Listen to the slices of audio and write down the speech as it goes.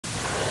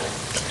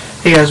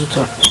Hey guys, what's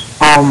up?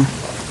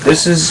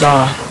 This is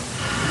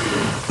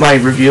my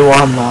review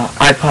on the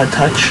iPod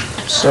Touch.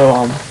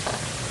 So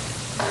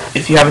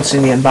if you haven't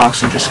seen the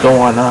unboxing, just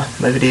go on my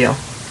video.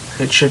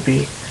 It should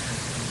be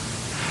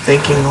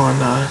thinking on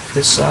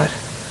this side.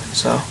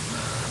 So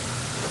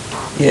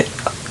yeah,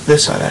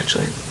 this side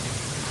actually.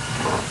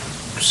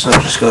 So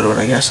just go to it,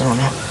 I guess. I don't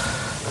know.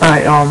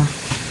 Alright,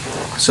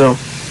 so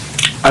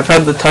I've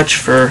had the Touch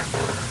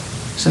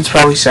since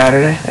probably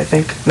Saturday, I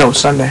think. No,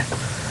 Sunday.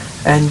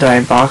 And I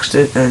unboxed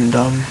it, and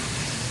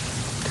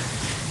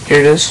here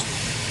it is.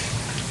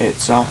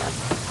 It's I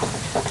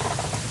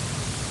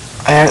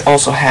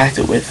also hacked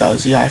it with the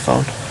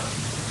iPhone.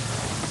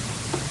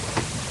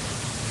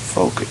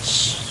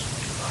 Focus.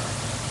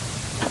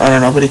 I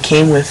don't know, but it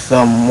came with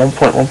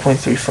 1.1.3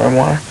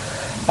 firmware.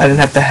 I didn't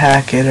have to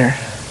hack it or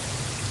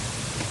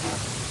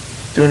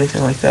do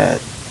anything like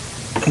that.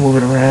 Move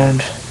it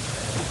around,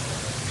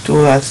 do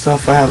all that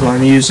stuff. I have my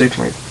music,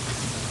 my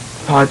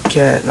my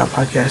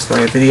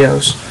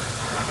videos,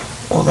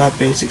 all that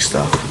basic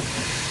stuff.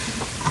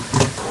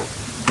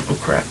 Oh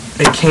crap!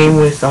 It came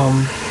with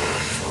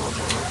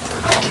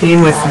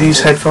these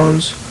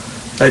headphones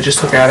that I just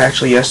took out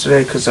actually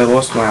yesterday because I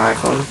lost my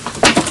iPhone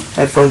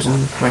headphones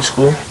in my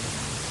school.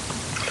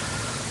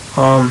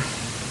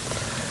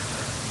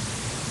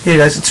 Yeah,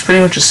 guys, it's pretty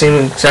much the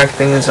same exact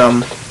thing as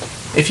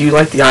if you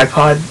like the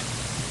iPod,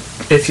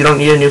 if you don't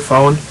need a new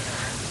phone,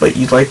 but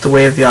you like the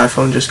way of the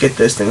iPhone, just get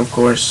this thing, of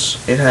course.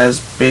 It has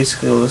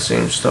basically all the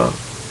same stuff.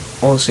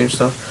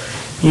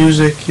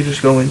 Music, you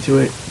just go into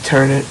it,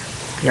 turn it,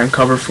 you're on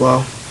cover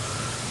flow,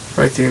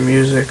 right through your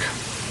music,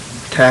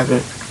 tap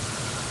it,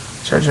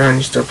 turns around,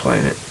 you start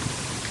playing it.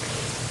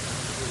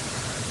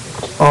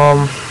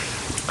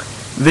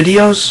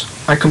 Videos,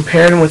 I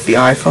compared them with the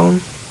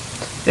iPhone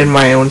in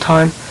my own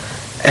time,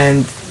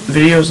 and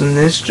videos in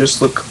this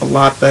just look a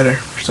lot better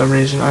for some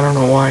reason. I don't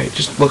know why, it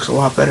just looks a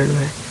lot better to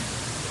me.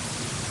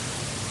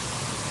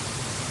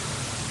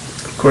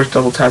 Of course,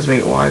 double tap to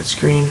make it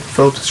widescreen.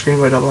 Fill up the screen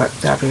by double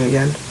tapping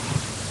again.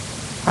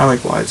 I like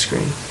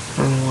widescreen.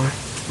 I don't know why.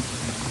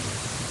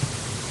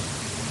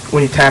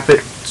 When you tap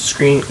it,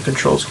 screen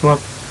controls come up.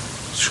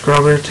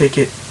 Scrubber, take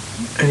it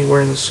anywhere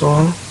in the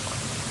song.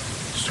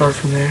 Start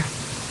from there.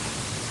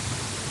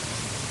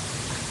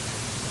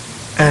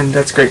 And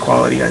that's great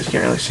quality, guys. You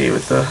can't really see it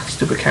with the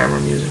stupid camera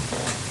music.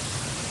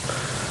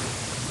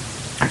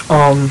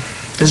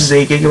 This is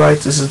 8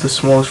 gigabytes. This is the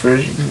smallest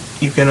version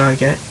you can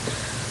get.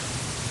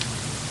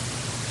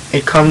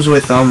 It comes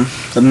with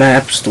the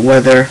maps, the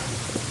weather,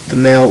 the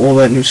mail, all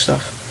that new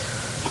stuff.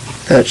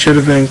 That should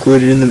have been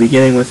included in the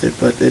beginning with it,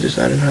 but they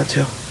decided not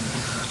to.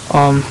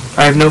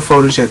 I have no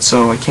photos yet,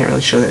 so I can't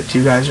really show that to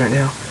you guys right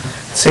now.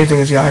 Same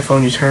thing as the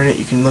iPhone. You turn it,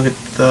 you can look at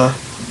the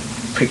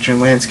picture and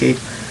landscape.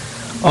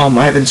 I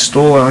have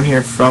installer on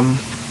here from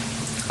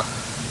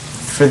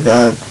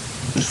the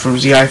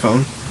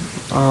iPhone.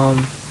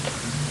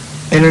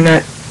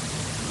 Internet.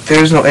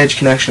 There's no edge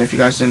connection. If you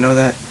guys didn't know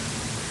that,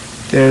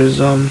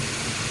 there's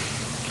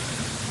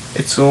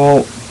it's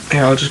all,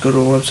 here, I'll just go to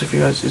a website for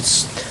you guys.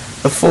 It's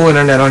the full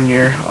internet on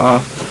your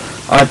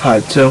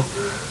iPod too.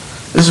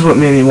 This is what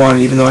made me want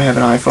it, even though I have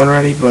an iPhone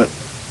already, but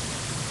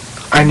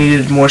I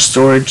needed more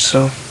storage,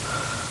 so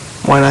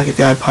why not get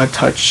the iPod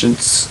Touch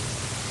since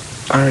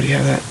I already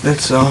have that.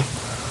 That's all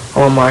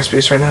on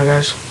MySpace right now,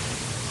 guys.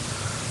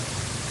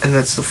 And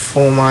that's the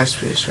full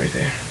MySpace right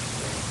there.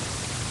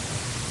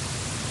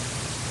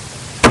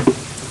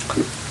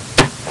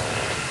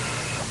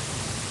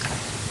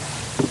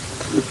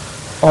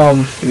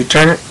 You can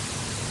turn it,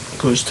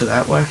 goes to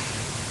that way.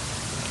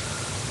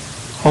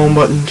 Home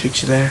button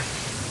takes you there.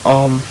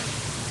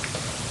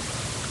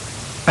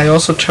 I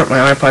also turned my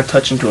iPod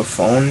Touch into a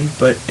phone,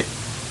 but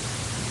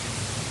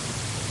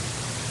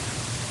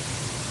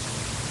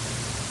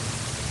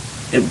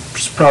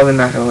it's probably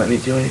not gonna let me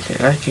do anything.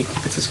 If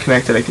it's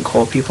disconnected, I can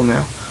call people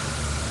now.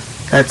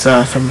 That's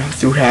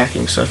through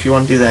hacking. So if you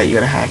want to do that, you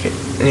gotta hack it,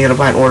 and you gotta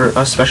buy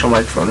a special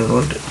microphone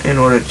in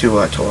order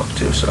to talk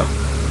to. So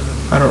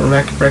I don't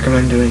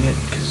recommend doing it,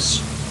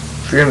 because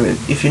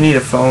if you need a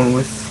phone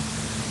with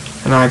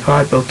an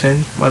iPod built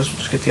in, might as well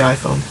just get the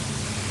iPhone.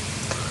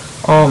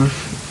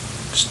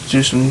 Just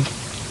do some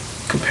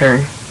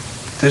comparing.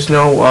 There's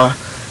no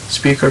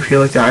speaker up here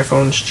like the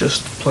iPhone. It's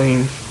just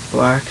plain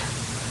black.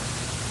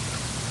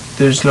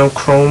 There's no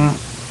chrome.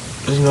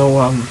 There's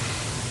no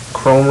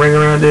chrome ring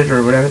around it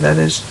or whatever that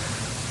is.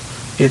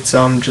 It's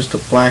just a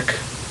black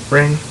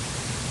ring.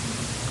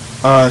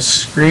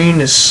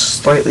 Screen is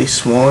slightly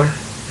smaller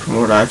from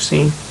what I've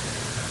seen.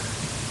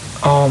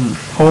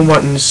 Home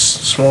button's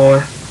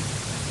smaller.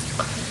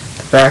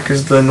 The back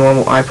is the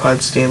normal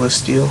iPod stainless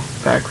steel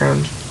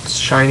background. It's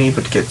shiny,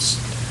 but gets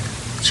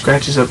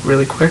scratches up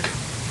really quick.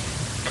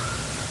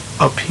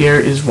 Up here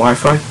is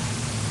Wi-Fi.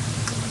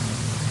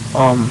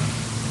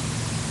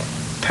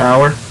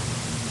 Power.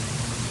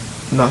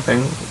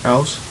 Nothing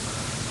else.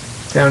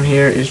 Down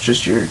here is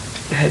just your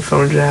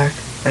headphone jack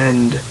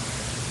and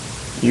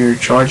your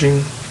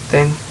charging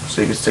thing,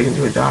 so you can stick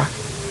into a dock.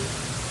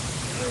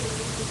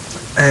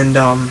 And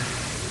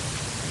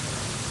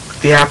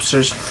the apps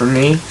are for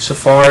me: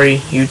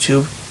 Safari,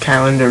 YouTube,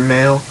 Calendar,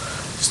 Mail,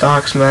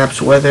 Stocks,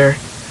 Maps, Weather,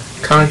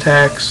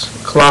 Contacts,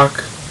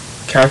 Clock,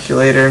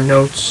 Calculator,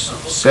 Notes,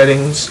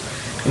 Settings,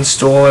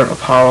 Installer,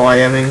 Apollo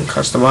IMing,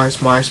 Customize,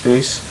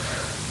 MySpace,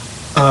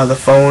 the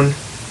phone,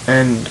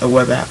 and a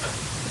web app.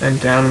 And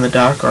down in the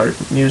dock are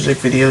music,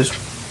 videos,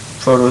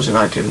 photos, and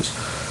iTunes.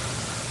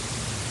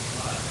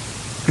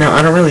 Now,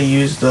 I don't really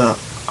use the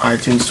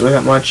iTunes store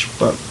that much,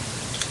 but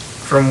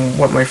from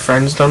what my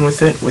friend's done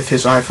with it, with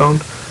his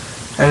iPhone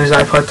and his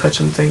iPod Touch,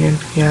 I'm thinking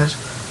he has,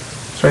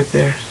 it's right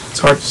there. It's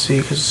hard to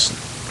see because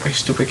my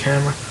stupid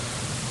camera.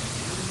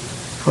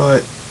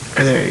 But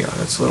there you go.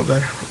 That's a little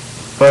better.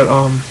 But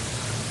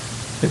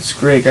it's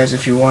great, guys.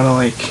 If you wanna,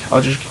 like,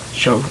 I'll just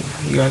show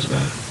you guys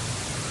about it.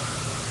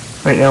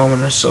 Right now, I'm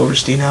on a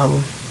Silverstein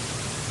album.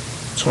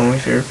 It's one of my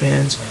favorite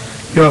bands.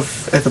 You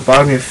have at the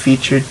bottom, you have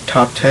featured,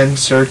 top 10,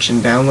 search,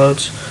 and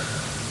downloads.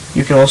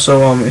 You can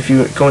also, if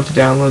you go into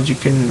downloads, you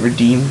can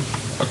redeem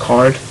a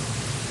card,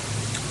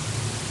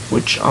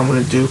 which I'm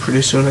gonna do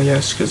pretty soon, I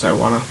guess, because I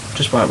wanna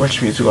just buy a bunch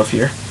of music off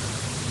here.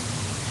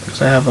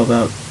 Because I have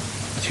about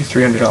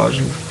 $200-300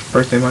 in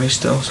birthday money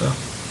still, so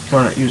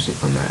why not use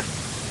it on that?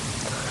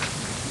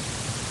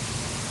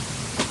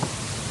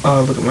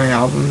 Look at my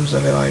albums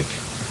that I like.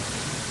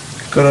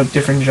 Go to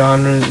different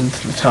genres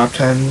into the top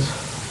 10s,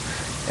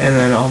 and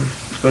then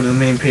go to the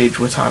main page,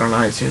 what's hot on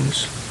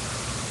iTunes,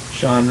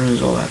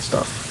 genres, all that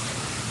stuff.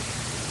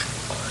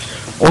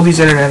 All these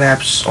internet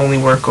apps only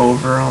work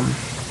over a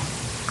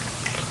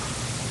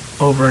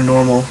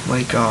normal,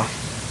 like,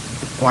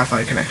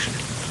 Wi-Fi connection.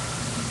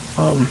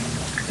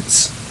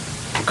 It's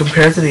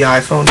compared to the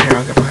iPhone. Here,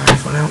 I'll get my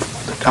iPhone out,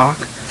 the dock.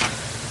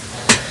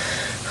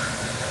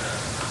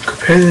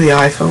 Compared to the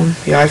iPhone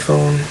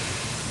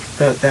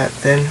about that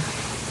thin.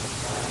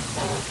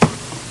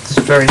 It's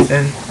very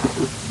thin.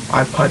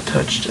 iPod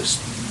Touch just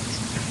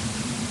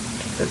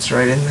fits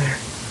right in there.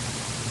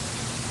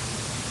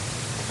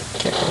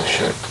 Can't really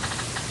show it.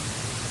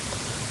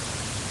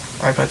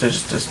 iPod Touch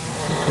is just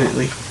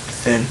completely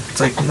thin. It's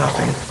like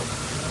nothing.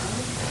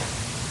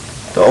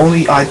 The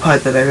only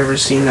iPod that I've ever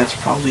seen that's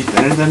probably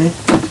thinner than it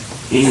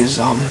is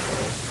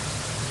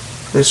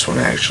this one,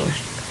 actually,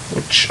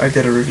 which I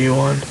did a review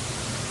on.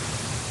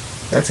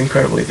 That's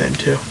incredibly thin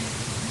too.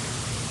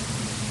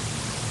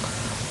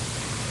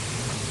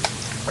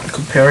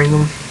 Comparing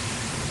them,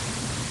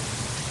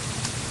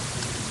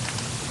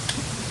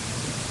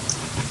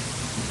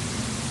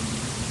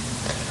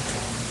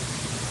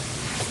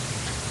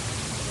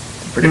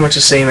 pretty much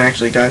the same,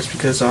 actually, guys,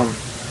 because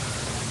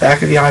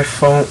back of the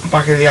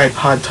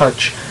iPod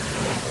Touch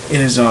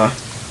is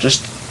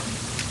just,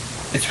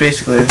 it's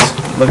basically this.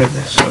 Look at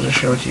this. I'll just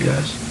show it to you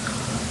guys.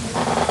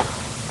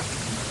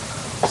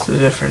 So the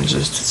difference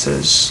is, it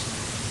says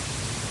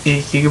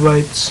 8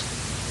 gigabytes,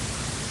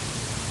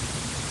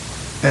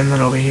 and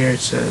then over here it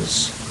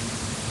says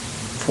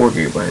 4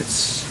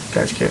 gigabytes. You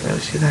guys can't really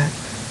see that.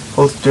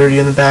 Both dirty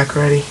in the back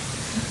already.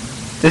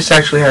 This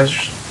actually has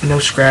no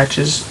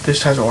scratches.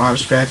 This has a lot of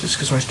scratches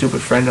because my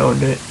stupid friend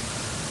owned it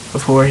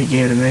before he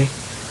gave it to me.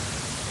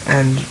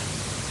 And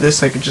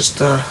this, I could just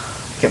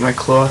get my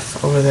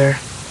cloth over there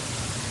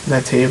on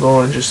that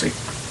table and just like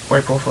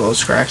wipe off all those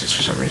scratches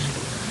for some reason.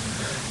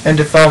 And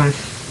if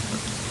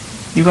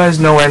you guys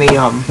know any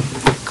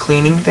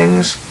cleaning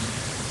things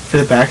for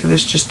the back of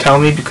this, just tell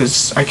me,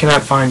 because I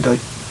cannot find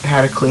like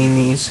how to clean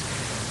these,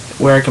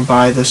 where I can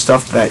buy the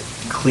stuff that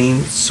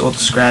cleans all the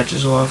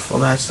scratches off, all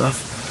that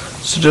stuff.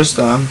 So just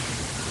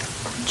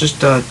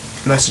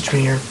message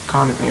me or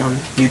comment me on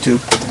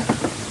YouTube.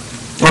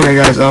 Okay,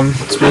 guys,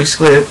 that's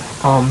basically it.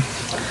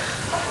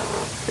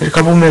 In a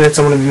couple minutes,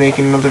 I'm gonna be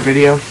making another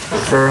video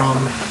for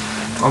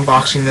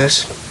unboxing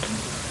this.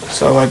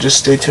 So just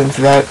stay tuned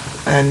for that.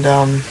 And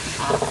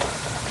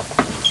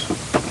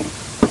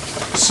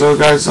so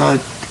guys,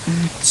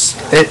 that's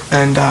it.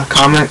 And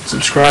comment,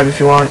 subscribe if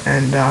you want,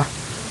 and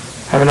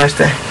have a nice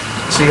day.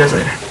 See you guys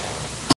later.